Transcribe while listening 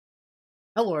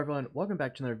Hello everyone, welcome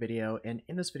back to another video, and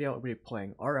in this video I'll be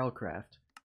playing RLCraft.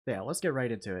 Yeah, let's get right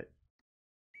into it.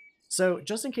 So,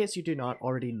 just in case you do not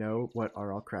already know what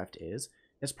RLCraft is,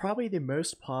 it's probably the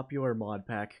most popular mod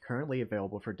pack currently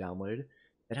available for download.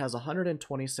 It has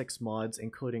 126 mods,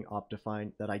 including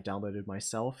Optifine, that I downloaded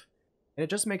myself, and it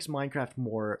just makes Minecraft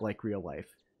more like real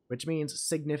life, which means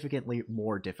significantly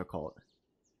more difficult.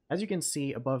 As you can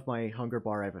see, above my hunger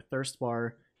bar I have a thirst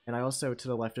bar, and I also, to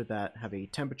the left of that, have a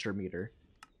temperature meter.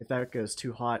 If that goes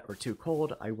too hot or too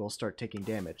cold, I will start taking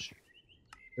damage.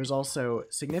 There's also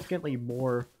significantly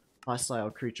more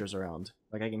hostile creatures around.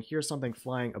 Like, I can hear something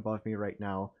flying above me right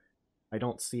now. I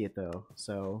don't see it though,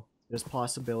 so there's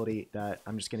possibility that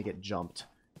I'm just gonna get jumped.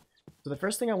 So the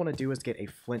first thing I want to do is get a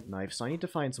flint knife, so I need to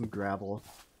find some gravel.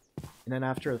 And then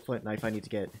after the flint knife, I need to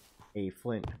get a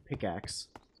flint pickaxe,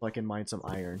 so I can mine some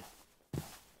iron.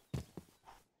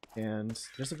 And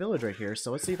there's a village right here,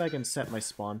 so let's see if I can set my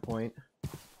spawn point.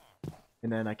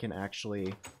 And then I can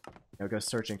actually, go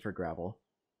searching for gravel.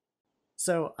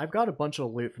 So, I've got a bunch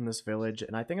of loot from this village,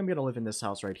 and I think I'm going to live in this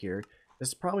house right here. This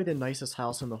is probably the nicest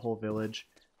house in the whole village.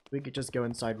 We could just go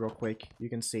inside real quick. You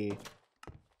can see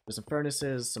there's some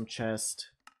furnaces, some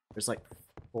chests. There's like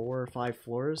 4 or 5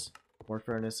 floors. More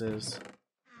furnaces.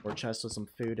 More chests with some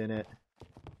food in it.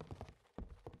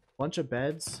 Bunch of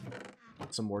beds.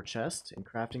 Some more chests and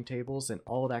crafting tables and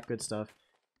all that good stuff.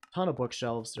 Ton of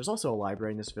bookshelves. There's also a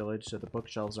library in this village, so the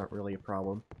bookshelves aren't really a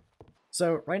problem.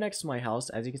 So, right next to my house,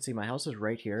 as you can see, my house is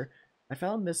right here. I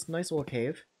found this nice little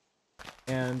cave,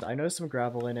 and I noticed some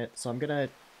gravel in it, so I'm gonna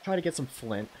try to get some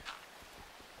flint.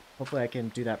 Hopefully I can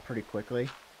do that pretty quickly.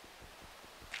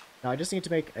 Now, I just need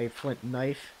to make a flint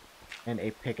knife and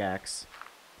a pickaxe.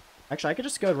 Actually, I could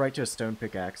just go right to a stone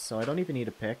pickaxe, so I don't even need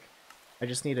a pick. I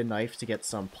just need a knife to get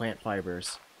some plant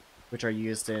fibers, which are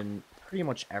used in pretty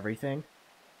much everything.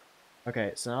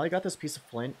 Okay, so now I got this piece of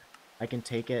flint. I can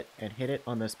take it and hit it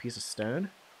on this piece of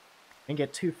stone and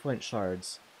get 2 flint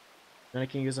shards. Then I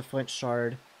can use a flint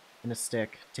shard and a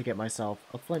stick to get myself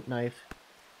a flint knife,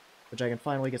 which I can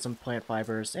finally get some plant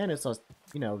fibers, and it's a,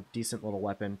 decent little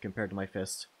weapon compared to my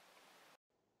fist.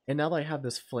 And now that I have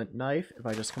this flint knife, if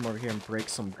I just come over here and break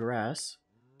some grass,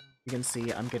 you can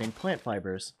see I'm getting plant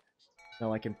fibers.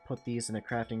 Now I can put these in a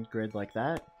crafting grid like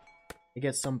that to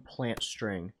get some plant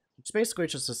string. It's basically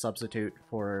just a substitute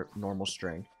for normal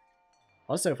string.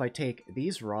 Also, if I take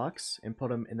these rocks and put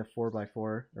them in the 4x4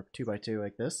 or 2x2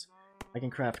 like this, I can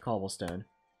craft cobblestone.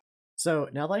 So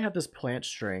now that I have this plant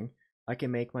string, I can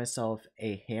make myself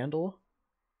a handle,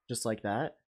 just like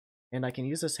that. And I can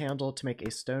use this handle to make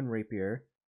a stone rapier,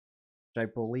 which I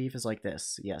believe is like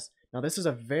this. Yes. Now this is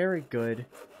a very good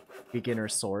beginner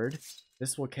sword.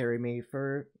 This will carry me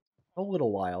for a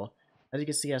little while. As you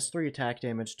can see, it has 3 attack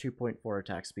damage, 2.4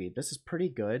 attack speed. This is pretty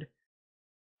good,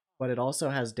 but it also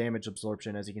has damage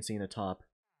absorption, as you can see in the top,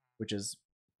 which is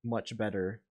much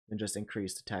better than just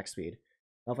increased attack speed.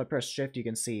 Now if I press shift, you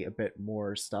can see a bit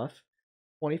more stuff.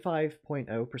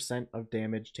 25.0% of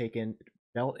damage taken,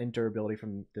 dealt, and durability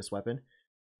from this weapon.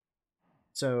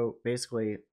 So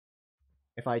basically,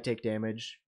 if I take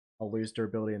damage, I'll lose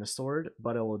durability in the sword,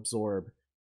 but it'll absorb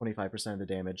 25% of the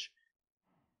damage.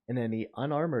 And then the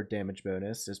unarmored damage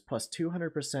bonus is plus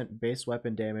 200% base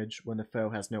weapon damage when the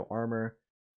foe has no armor,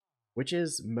 which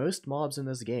is most mobs in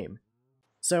this game.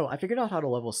 So I figured out how to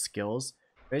level skills.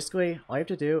 Basically, all you have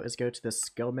to do is go to the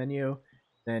skill menu,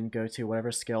 then go to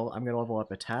whatever skill. I'm going to level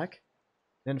up attack.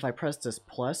 Then if I press this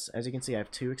plus, as you can see I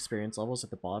have 2 experience levels at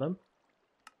the bottom.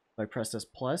 If I press this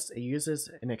plus, it uses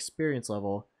an experience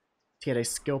level to get a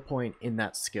skill point in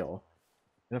that skill.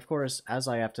 And of course, as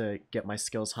I have to get my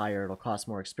skills higher, it'll cost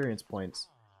more experience points.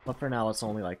 But for now, it's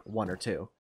only like 1 or 2.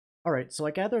 Alright, so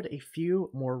I gathered a few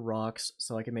more rocks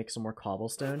so I can make some more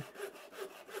cobblestone.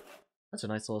 That's a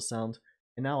nice little sound.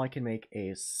 And now I can make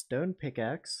a stone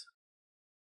pickaxe.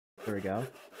 There we go.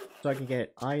 So I can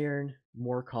get iron,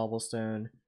 more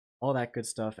cobblestone, all that good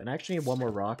stuff. And I actually need 1 more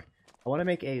rock. I want to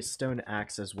make a stone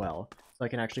axe as well, so I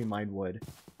can actually mine wood.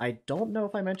 I don't know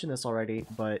if I mentioned this already,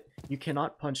 but you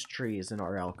cannot punch trees in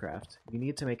RLCraft. You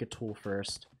need to make a tool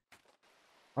first.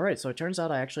 Alright, so it turns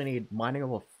out I actually need mining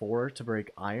level 4 to break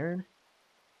iron.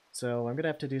 So I'm gonna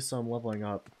have to do some leveling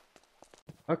up.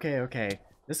 Okay.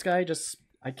 This guy just...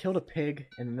 I killed a pig,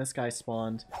 and then this guy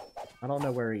spawned. I don't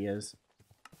know where he is.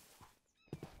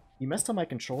 He messed up my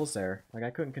controls there. Like,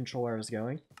 I couldn't control where I was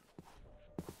going.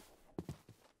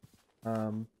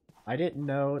 I didn't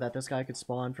know that this guy could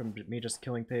spawn from me just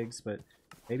killing pigs, but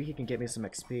maybe he can get me some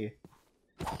XP.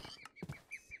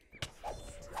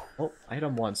 Oh, I hit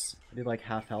him once. I did like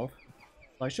half health.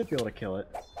 So I should be able to kill it.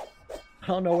 I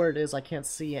don't know where it is, I can't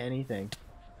see anything.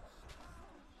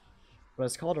 but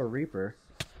it's called a Reaper.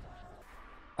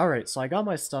 Alright, so I got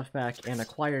my stuff back and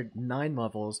acquired 9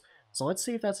 levels, so let's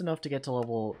see if that's enough to get to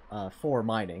level 4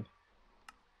 mining.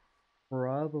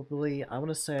 Probably, I want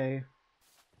to say...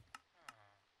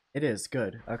 It is,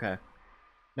 good, okay.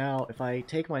 Now, if I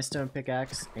take my stone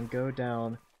pickaxe and go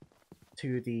down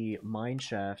to the mine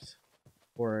shaft,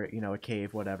 or, you know, a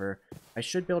cave, whatever, I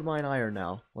should be able to mine iron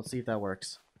now. Let's see if that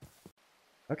works.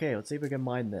 Okay, let's see if we can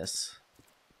mine this.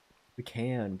 We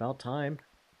can, about time.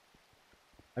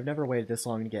 I've never waited this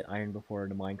long to get iron before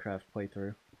in a Minecraft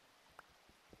playthrough.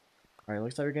 Alright,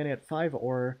 looks like we're gonna get 5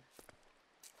 ore,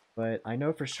 but I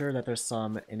know for sure that there's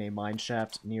some in a mine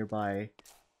shaft nearby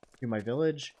to my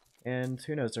village, and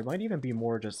who knows, there might even be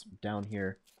more just down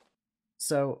here.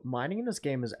 So, mining in this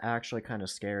game is actually kind of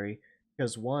scary,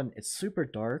 because one, it's super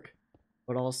dark,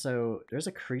 but also, there's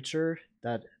a creature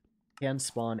that can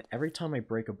spawn every time I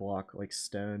break a block, like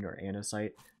stone or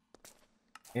andesite,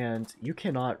 and you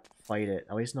cannot fight it,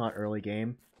 at least not early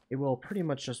game. It will pretty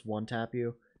much just one-tap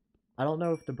you. I don't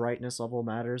know if the brightness level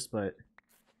matters, but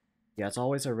yeah, it's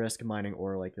always a risk mining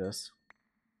ore like this.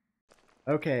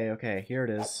 Okay, here it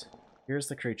is. Here's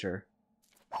the creature.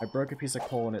 I broke a piece of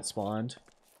coal and it spawned.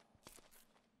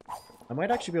 I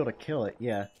might actually be able to kill it,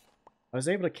 yeah. I was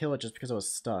able to kill it just because I was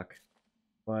stuck,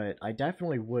 but I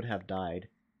definitely would have died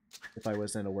if I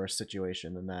was in a worse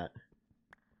situation than that.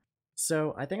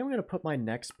 So, I think I'm going to put my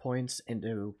next points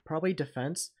into probably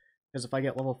defense, because if I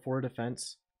get level 4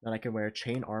 defense, then I can wear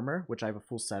chain armor, which I have a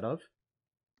full set of.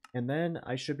 And then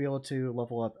I should be able to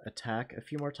level up attack a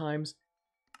few more times,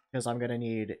 because I'm going to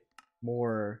need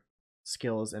more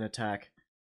skills in attack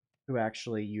to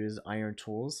actually use iron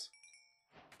tools.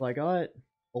 So I got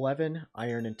 11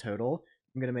 iron in total.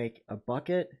 I'm going to make a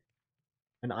bucket,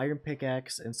 an iron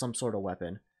pickaxe, and some sort of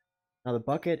weapon. Now the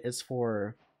bucket is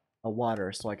for a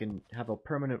water, so I can have a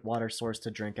permanent water source to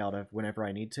drink out of whenever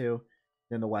I need to.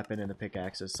 Then the weapon and the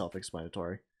pickaxe is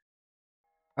self-explanatory.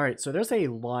 Alright, so there's a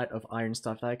lot of iron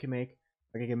stuff that I can make.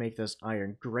 I can make this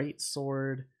iron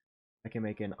greatsword, I can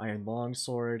make an iron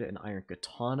longsword, an iron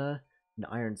katana, an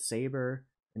iron saber,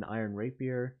 an iron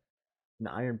rapier, an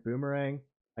iron boomerang.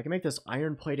 I can make this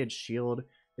iron-plated shield.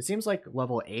 It seems like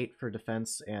level 8 for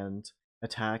defense and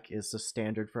attack is the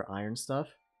standard for iron stuff.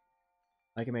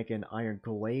 I can make an iron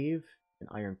glaive, an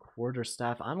iron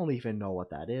quarterstaff. I don't even know what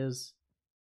that is.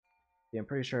 Yeah, I'm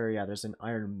pretty sure, yeah, there's an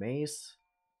iron mace,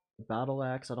 a battle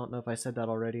axe, I don't know if I said that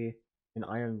already, an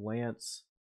iron lance.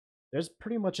 There's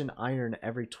pretty much an iron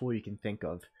every tool you can think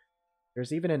of.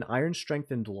 There's even an iron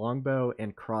strengthened longbow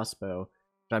and crossbow,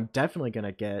 which I'm definitely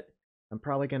gonna get. I'm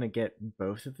probably gonna get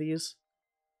both of these.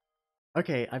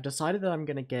 Okay, I've decided that I'm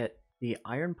gonna get the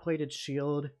iron plated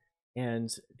shield and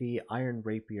the iron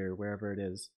rapier, wherever it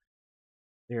is.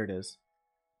 There it is.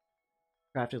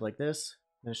 Crafted like this,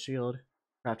 and a shield,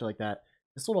 crafted like that.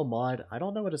 This little mod, I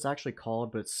don't know what it's actually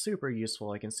called, but it's super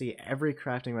useful. I can see every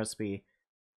crafting recipe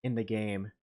in the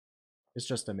game. It's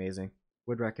just amazing.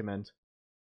 Would recommend.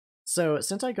 So,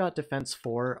 since I got defense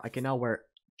 4, I can now wear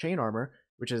chain armor,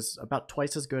 which is about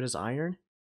twice as good as iron.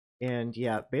 And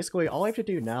yeah, basically all I have to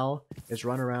do now is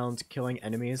run around killing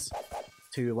enemies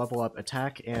to level up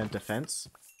attack and defense.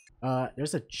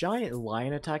 There's a giant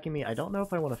lion attacking me. I don't know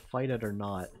if I want to fight it or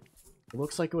not. It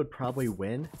looks like it would probably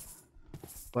win,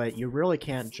 but you really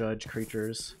can't judge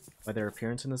creatures by their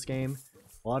appearance in this game.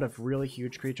 A lot of really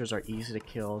huge creatures are easy to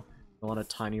kill, a lot of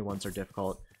tiny ones are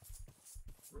difficult.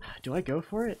 Do I go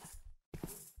for it?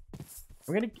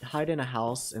 I'm gonna hide in a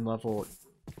house and level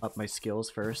up my skills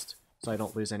first, so I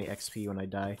don't lose any XP when I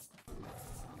die.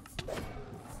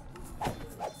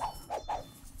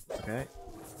 Okay.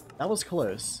 That was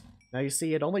close. Now you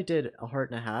see, it only did a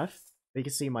heart and a half, but you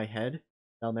can see my head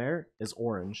down there is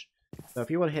orange. So if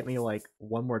he would have hit me like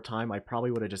one more time, I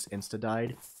probably would have just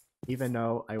insta-died, even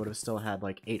though I would have still had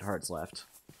like 8 hearts left.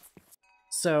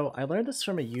 So I learned this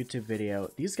from a YouTube video.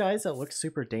 These guys that look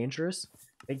super dangerous,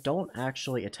 they don't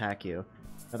actually attack you.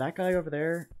 Now that guy over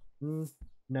there,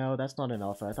 no, that's not an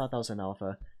alpha. I thought that was an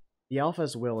alpha. The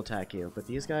alphas will attack you, but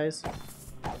these guys,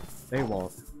 they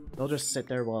won't. They'll just sit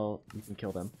there while you can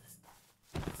kill them.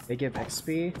 They give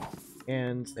XP,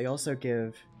 and they also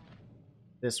give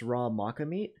this raw maca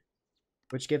meat,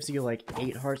 which gives you like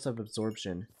 8 hearts of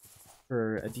absorption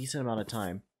for a decent amount of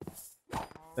time.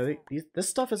 So this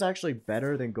stuff is actually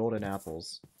better than golden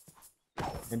apples,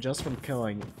 and just from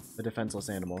killing a defenseless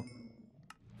animal.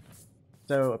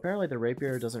 So apparently the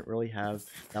rapier doesn't really have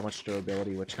that much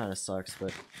durability, which kind of sucks,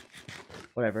 but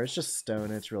whatever, it's just stone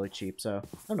and it's really cheap, so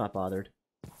I'm not bothered.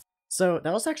 So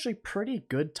that was actually pretty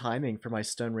good timing for my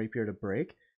stone rapier to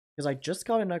break, because I just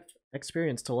got enough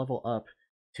experience to level up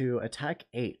to attack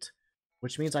 8.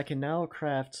 which means I can now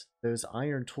craft those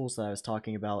iron tools that I was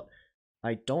talking about.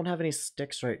 I don't have any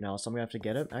sticks right now, so I'm gonna have to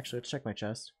get it. Actually, let's check my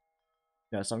chest.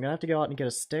 Yeah, so I'm gonna have to go out and get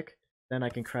a stick, then I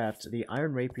can craft the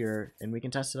iron rapier, and we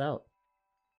can test it out.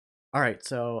 Alright,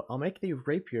 so I'll make the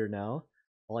rapier now.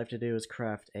 All I have to do is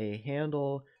craft a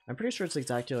handle. I'm pretty sure it's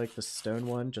exactly like the stone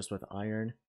one, just with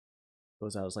iron.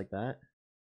 Goes out like that.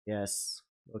 Yes.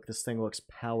 Look, this thing looks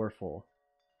powerful.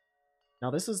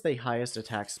 Now this is the highest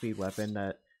attack speed weapon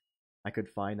that I could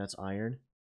find that's iron.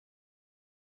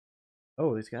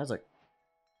 Oh, this guy's like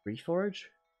Reforge?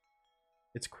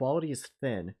 Its quality is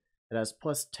thin. It has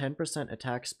plus 10%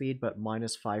 attack speed, but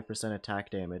minus 5% attack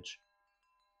damage.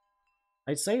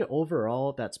 I'd say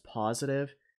overall that's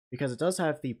positive, because it does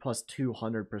have the plus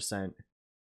 200%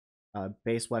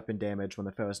 base weapon damage when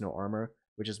the foe has no armor,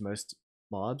 which is most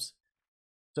mobs.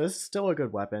 So this is still a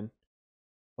good weapon.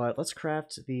 But let's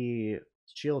craft the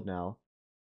shield now.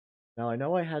 Now I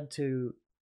know I had to...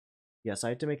 Yes, I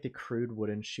had to make the crude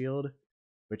wooden shield,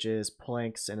 which is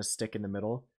planks and a stick in the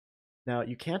middle. Now,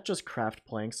 you can't just craft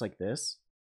planks like this.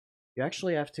 You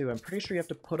actually have to... I'm pretty sure you have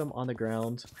to put them on the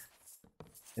ground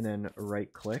and then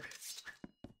right-click.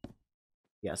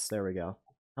 Yes, there we go.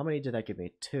 How many did that give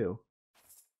me? 2.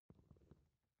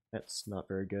 That's not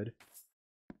very good.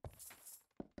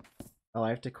 Oh, I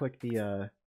have to click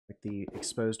the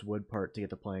exposed wood part to get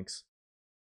the planks.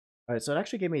 Alright, so it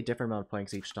actually gave me a different amount of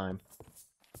planks each time.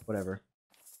 Whatever.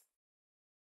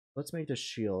 Let's make the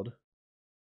shield.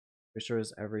 Pretty sure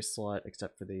it's every slot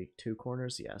except for the 2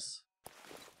 corners, yes.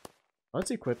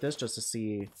 Let's equip this just to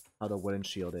see how the wooden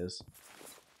shield is.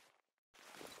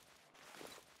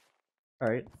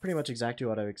 Alright, pretty much exactly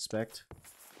what I would expect.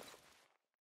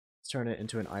 Let's turn it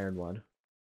into an iron one.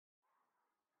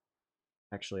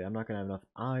 Actually, I'm not gonna have enough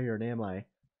iron, am I?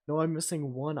 No, I'm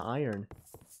missing 1 iron.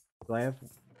 Do I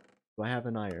have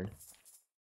an iron?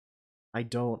 I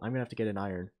don't. I'm gonna have to get an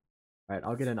iron. Alright,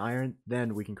 I'll get an iron,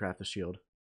 then we can craft the shield.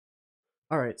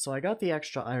 Alright, so I got the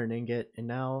extra iron ingot, and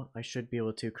now I should be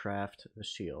able to craft the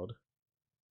shield.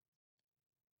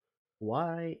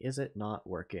 Why is it not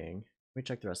working? Let me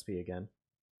check the recipe again.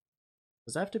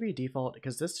 Does that have to be default?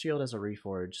 Because this shield has a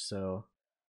reforge, so...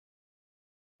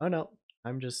 Oh no,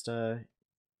 I'm just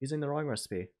using the wrong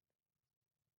recipe.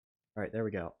 Alright, there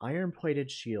we go. Iron-plated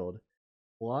shield.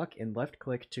 Block and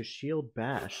left-click to shield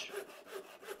bash.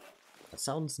 That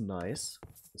sounds nice.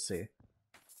 Let's see.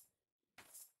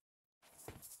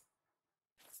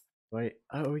 Wait,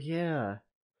 oh yeah!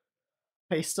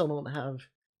 I still don't have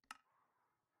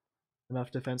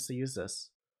enough defense to use this.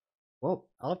 Well,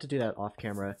 I'll have to do that off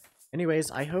camera.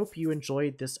 Anyways, I hope you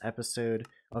enjoyed this episode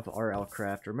of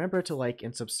RLCraft. Remember to like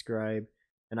and subscribe,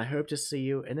 and I hope to see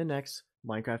you in the next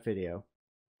Minecraft video.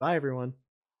 Bye everyone!